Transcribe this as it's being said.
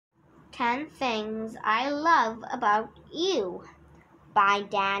10 Things I Love About You by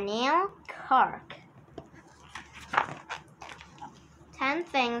Daniel Kirk. 10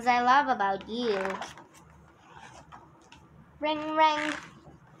 Things I Love About You. Ring, ring.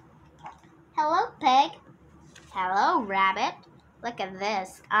 Hello, pig. Hello, rabbit. Look at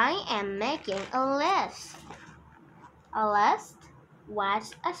this. I am making a list. A list? What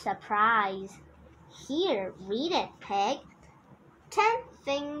a surprise. Here, read it, pig. 10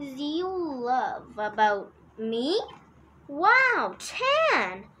 things you love about me? Wow,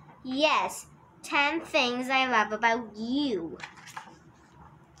 10! Yes, 10 things I love about you.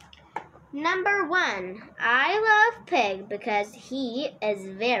 Number 1, I love Pig because he is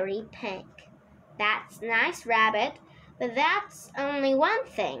very pink. That's nice, Rabbit, but that's only one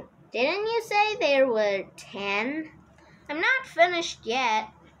thing. Didn't you say there were 10? I'm not finished yet.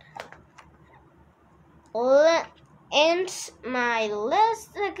 Isn't my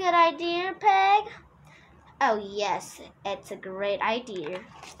list a good idea, Peg? Oh, yes, it's a great idea.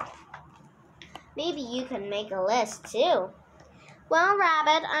 Maybe you can make a list, too. Well,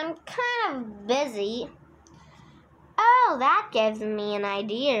 Rabbit, I'm kind of busy. Oh, that gives me an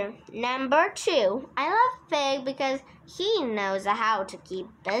idea. Number 2, I love Pig because he knows how to keep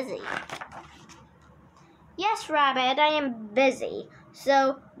busy. Yes, Rabbit, I am busy.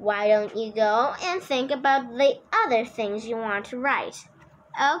 So why don't you go and think about the other things you want to write?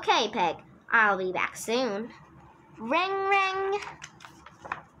 Okay, Pig, I'll be back soon. Ring, ring.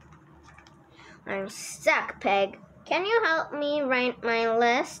 I'm stuck, Pig. Can you help me write my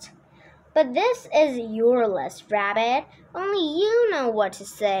list? But this is your list, Rabbit. Only you know what to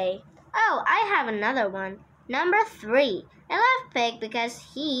say. Oh, I have another one. Number 3. I love Pig because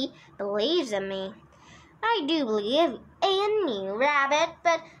he believes in me. I do believe in you, Rabbit,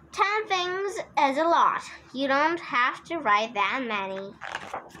 but 10 things is a lot. You don't have to write that many.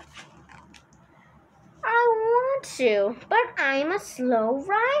 I want to, but I'm a slow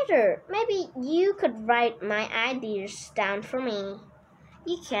writer. Maybe you could write my ideas down for me.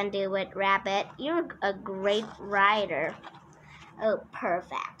 You can do it, Rabbit. You're a great writer. Oh,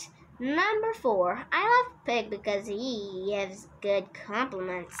 perfect. Number 4. I love Pig because he gives good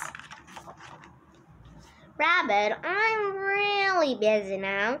compliments. Rabbit, I'm really busy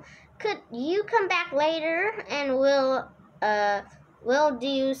now. Could you come back later and we'll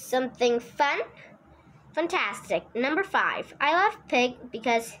do something fun? Fantastic. Number 5. I love Pig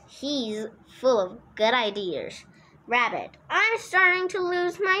because he's full of good ideas. Rabbit, I'm starting to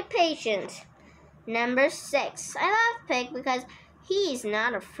lose my patience. Number 6. I love Pig because he's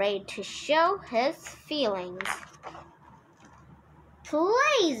not afraid to show his feelings.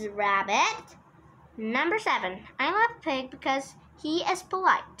 Please, Rabbit. Number 7. I love Pig because he is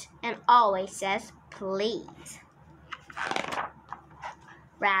polite and always says please.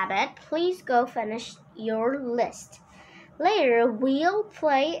 Rabbit, please go finish your list. Later, we'll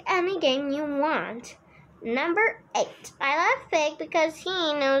play any game you want. Number 8. I love Pig because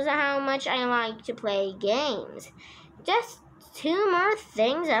he knows how much I like to play games. Just 2 more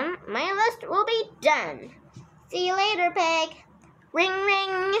things and my list will be done. See you later, Pig. Ring,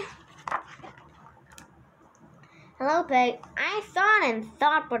 ring. Hello, Pig. I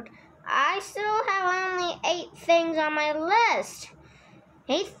thought, but I still have only 8 things on my list.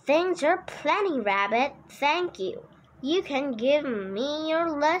 8 things are plenty, Rabbit. Thank you. You can give me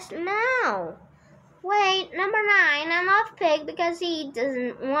your list now. Wait, number 9, I love Pig because he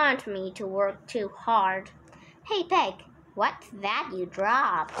doesn't want me to work too hard. Hey, Pig, what's that you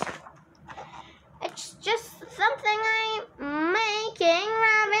dropped? It's just something I'm making,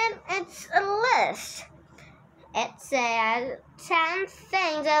 Rabbit. It's a list. It says 10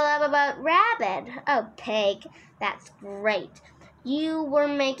 things I love about Rabbit. Oh, Pig, that's great. You were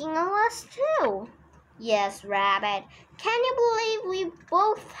making a list too. Yes, Rabbit. Can you believe we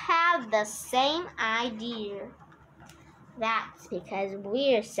both have the same idea? That's because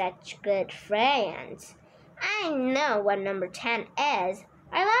we're such good friends. I know what number 10 is.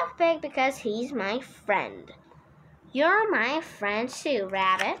 I love Pig because he's my friend. You're my friend too,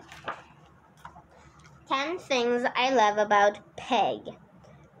 Rabbit. 10 things I love about Pig.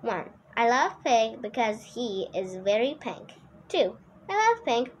 1. I love Pig because he is very pink. 2. I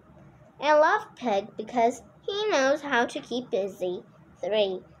love Pig because he knows how to keep busy.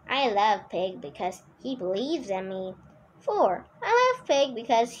 3. I love Pig because he believes in me. 4. I love Pig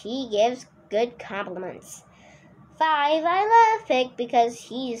because he gives good compliments. 5. I love Pig because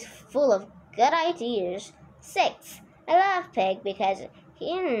he's full of good ideas. 6. I love Pig because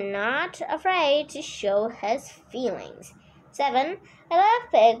he's not afraid to show his feelings. 7. I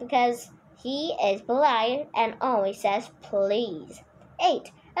love Pig because he is polite and always says please.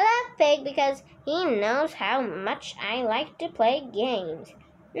 8. I love Pig because he knows how much I like to play games.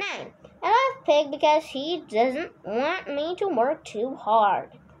 9. I love Pig because he doesn't want me to work too hard.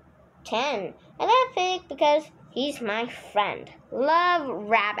 10. I love Pig because he's my friend. Love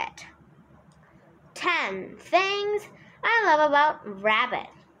Rabbit. 10 things I love about Rabbit.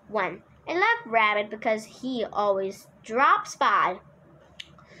 1. I love Rabbit because he always drops by.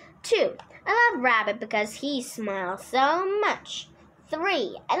 2. I love Rabbit because he smiles so much.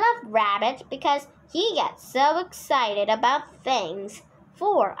 3. I love Rabbit because he gets so excited about things.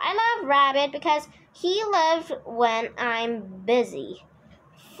 4. I love Rabbit because he lives when I'm busy.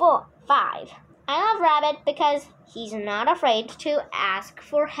 5. I love Rabbit because he's not afraid to ask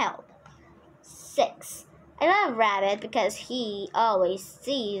for help. 6. I love Rabbit because he always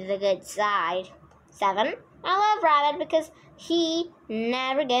sees the good side. 7. I love Rabbit because he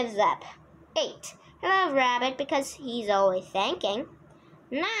never gives up. 8. I love Rabbit because he's always thanking.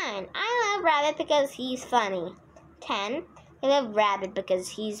 9. I love Rabbit because he's funny. 10. I love Rabbit because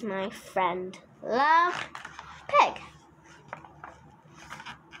he's my friend. Love Pig.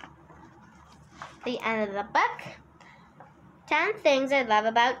 The end of the book. 10 Things I Love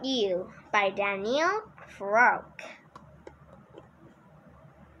About You by Daniel Kirk.